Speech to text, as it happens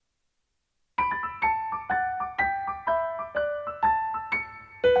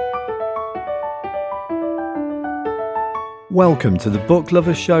Welcome to the Book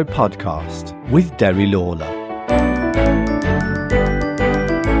Lovers Show podcast with Derry Lawler.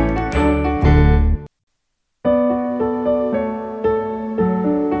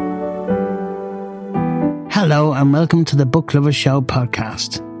 Hello and welcome to the Book Lovers Show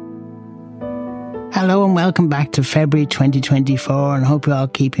podcast. Hello and welcome back to February 2024 and hope you're all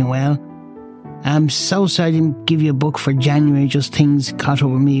keeping well. I'm so sorry I didn't give you a book for January, just things caught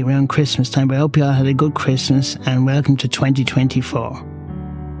up with me around Christmas time, but I hope you all had a good Christmas and welcome to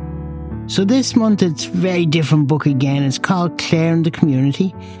 2024. So this month it's a very different book again. It's called Clare and the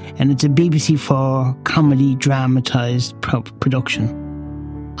Community and it's a BBC4 comedy dramatised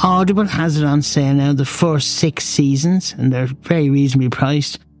production. Audible has it on sale now, the first 6 seasons, and they're very reasonably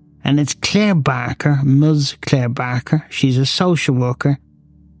priced. And it's Clare Barker, Ms. Clare Barker. She's a social worker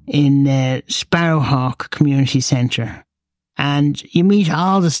in Sparrowhawk Community Centre. And you meet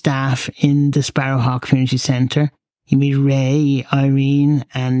all the staff in the Sparrowhawk Community Centre. You meet Ray, Irene,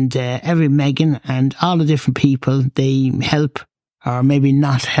 and Megan, and all the different people they help, or maybe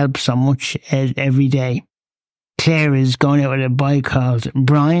not help so much every day. Clare is going out with a boy called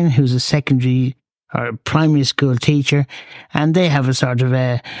Brian, who's a secondary or primary school teacher, and they have a sort of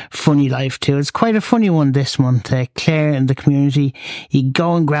a funny life too. It's quite a funny one this month, Clare and the Community. You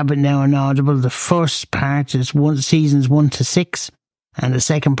go and grab it now on Audible. The first part is seasons 1 to 6, and the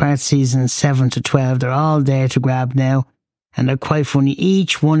second part seasons 7 to 12. They're all there to grab now, and they're quite funny.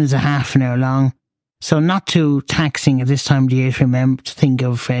 Each one is a half an hour long, so not too taxing at this time of the year to remember, to think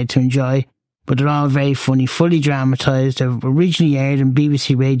of, to enjoy. But they're all very funny, fully dramatised. They've originally aired on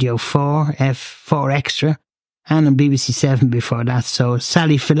BBC Radio 4, F4 Extra, and on BBC 7 before that. So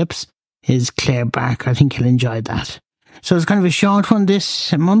Sally Phillips is Clare Barker. I think you'll enjoy that. So it's kind of a short one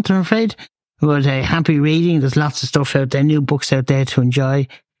this month, I'm afraid. But happy reading. There's lots of stuff out there, new books out there to enjoy.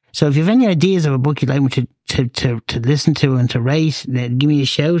 So if you have any ideas of a book you'd like me to listen to and to rate, then give me a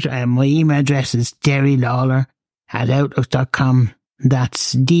shout. My email address is derrylawler@outlook.com.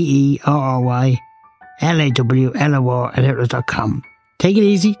 That's DERRYLAWLOR@outlook.com. Take it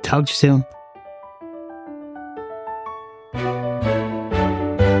easy. Talk to you soon.